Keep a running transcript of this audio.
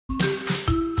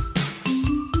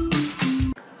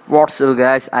What's up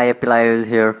guys, I Apple is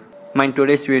here. My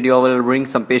today's video will bring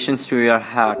some patience to your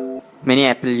heart. Many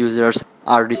Apple users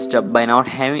are disturbed by not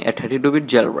having a 32-bit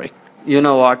jailbreak. You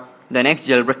know what? The next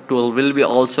jailbreak tool will be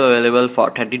also available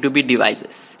for 32-bit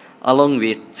devices along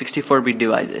with 64-bit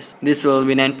devices. This will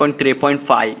be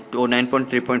 9.3.5 to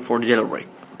 9.3.4 jailbreak.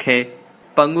 Okay.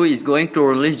 Pangu is going to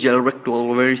release jailbreak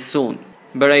tool very soon.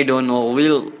 But I don't know,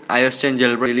 will iOS 10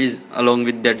 jailbreak release along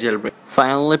with that jailbreak?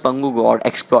 Finally, Pangu got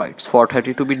exploits for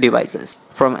 32-bit devices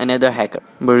from another hacker,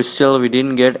 but still we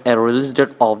didn't get a release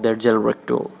date of their jailbreak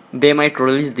tool. They might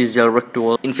release this jailbreak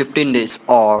tool in 15 days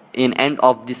or in end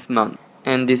of this month.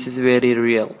 And this is very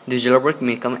real. This jailbreak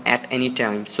may come at any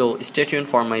time, so stay tuned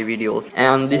for my videos.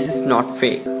 And this is not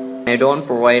fake. I don't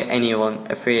provide anyone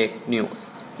a fake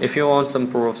news. If you want some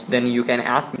proofs, then you can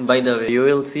ask me. By the way, you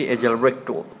will see a jailbreak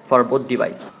tool for both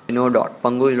devices. No doubt,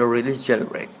 Pangu will release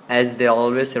jailbreak, as they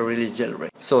always release jailbreak.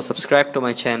 So subscribe to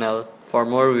my channel for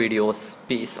more videos.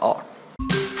 Peace out.